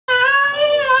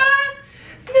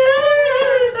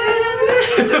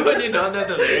when you don't know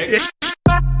the lyrics.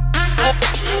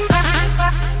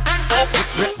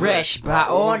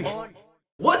 FreshBaon.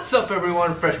 What's up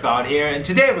everyone, FreshBaon here, and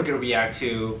today we're gonna react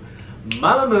to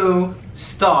Mamamoo,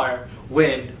 Star,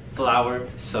 Wind, Flower,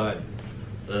 Sun.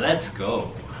 Let's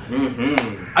go.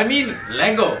 I mean,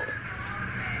 Lego.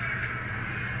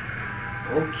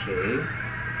 Okay.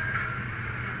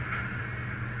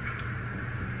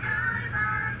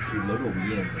 Dude, look at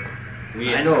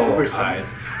Wheein. I know. Oversized.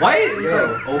 Why is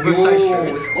like oversized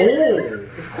shirts?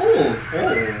 It's cool.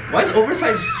 Why is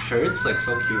oversized shirts like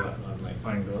so cute on like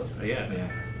fine girls? Yeah.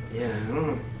 Yeah, I don't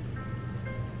know.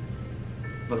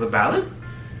 Was it ballad?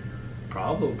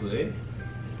 Probably.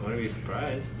 I wouldn't be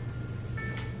surprised.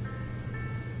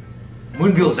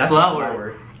 Moonbyul's That's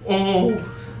flower. Oh.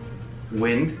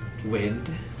 Wind. Wind.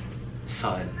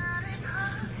 Sun.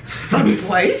 Sun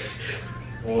twice?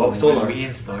 Oh, solar.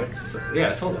 Wheein starts.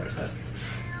 Yeah, solar. Sun.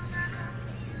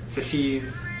 So she's.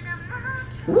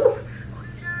 Woo!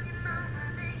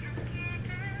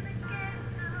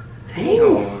 Damn.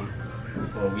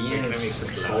 Oh, Wheein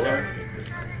is solar.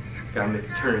 Gotta make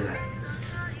the turn of that.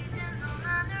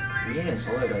 Wheein and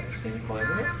Solar got the same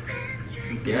color?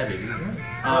 Yeah,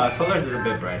 dude. Solar's is a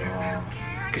bit brighter.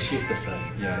 Cause she's the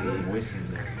sun. Yeah, the voice is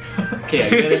Okay, I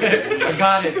get it. I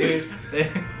got it, dude.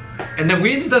 And then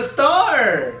Wheein's the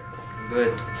star!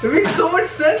 Good. It makes so much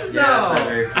sense now! Yeah,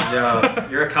 Tyler, good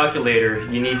job. You're a calculator.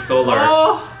 You need solar.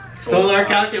 Oh! Solar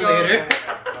calculator.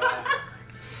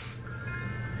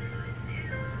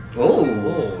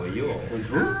 Oh, you. With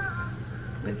who?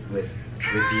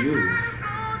 With you.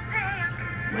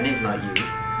 My name's not you.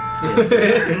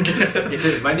 It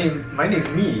is. My name's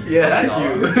me. Yeah, that's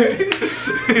no.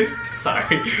 you.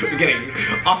 Sorry, we're getting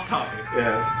off topic.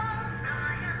 Yeah.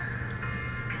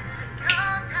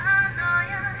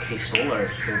 Okay, Solar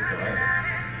is so bright.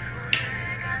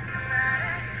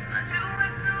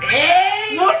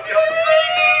 Hey! What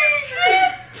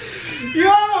shit? Yo!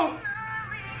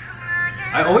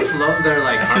 I always love their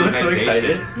like She looks so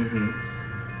excited.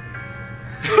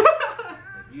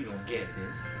 You don't get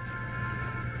this.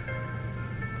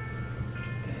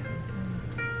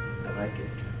 I like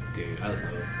it. Dude, I love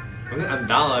it. I'm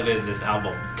downloading this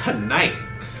album tonight.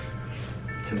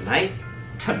 Tonight?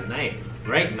 Tonight.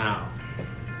 Right now.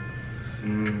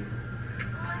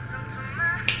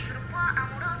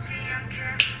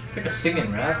 It's like a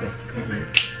singing rapping.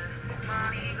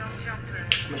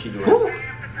 What she doing? Cool.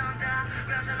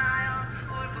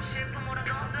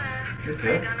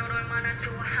 Okay.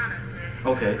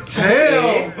 Okay.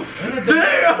 Damn!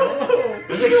 Damn!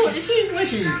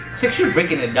 It's like she's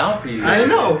breaking it down for you. I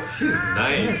know. She's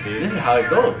nice, This dude. is how it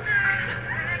goes.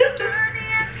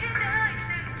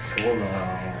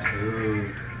 Solar.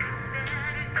 Dude.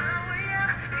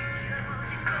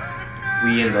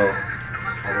 Wheein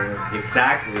though.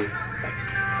 Exactly.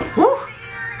 Whew.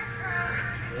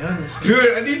 Yeah,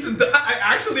 Dude, I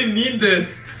actually need this.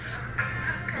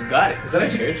 you got it. Is that a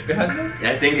church behind them?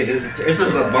 I think it is. It's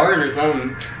just a barn or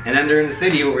something. And then they're in the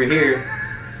city over here.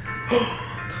 That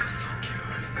was so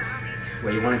cute.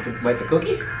 Wait, you wanted to bite the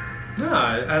cookie? No,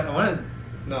 I wanted.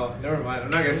 No, never mind.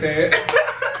 I'm not gonna say it.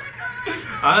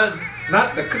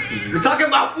 Not the cookie. We're talking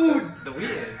about food! The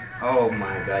Wheein. Oh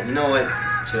my god, you know what?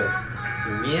 Chill.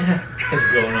 Wheein has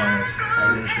grown on us.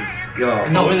 Yo.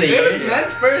 No, Over the it was years.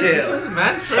 men's first. Chill. This was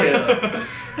men's Chill.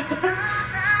 first.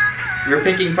 You're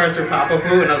picking parts for Papa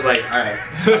Poo, and I was like, alright.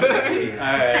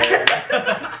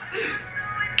 Alright.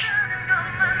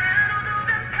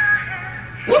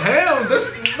 Damn,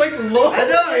 this like low. I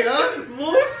know, yo.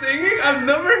 Low singing. I've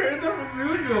never heard that from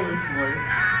Moonbyul before.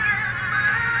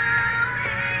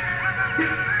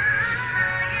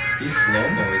 These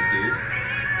slow-mos, dude.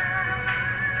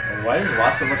 Why does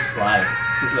Hwasa look sly?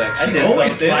 She's like, I She did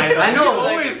always something. lied. I know, She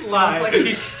always lied.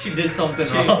 Like she did something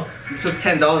wrong. You took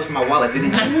 $10 from my wallet,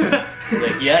 didn't you? She's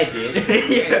like, yeah, I did.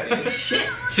 Yeah. Shit.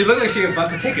 She looked like she was about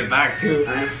to take it back too.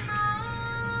 I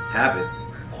have it.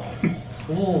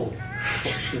 Oh,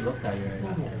 she looked at you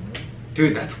right now.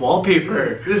 Dude, that's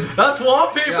wallpaper. This- That's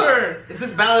wallpaper. Yo, is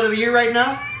this ballad of the year right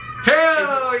now?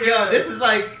 Hell yeah. Yo, this is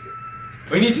like.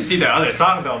 We need to see their other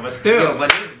song though, but still. Yo, but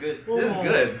this is good. This is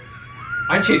good.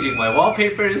 I'm changing my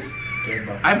wallpapers.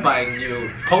 I'm buying new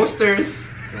posters.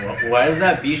 Why does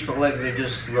that beach look like they're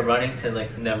just running to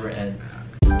like never end?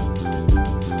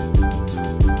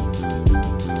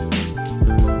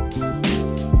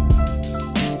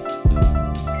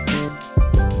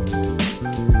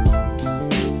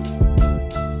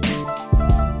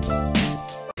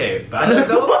 Okay, ballad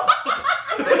though.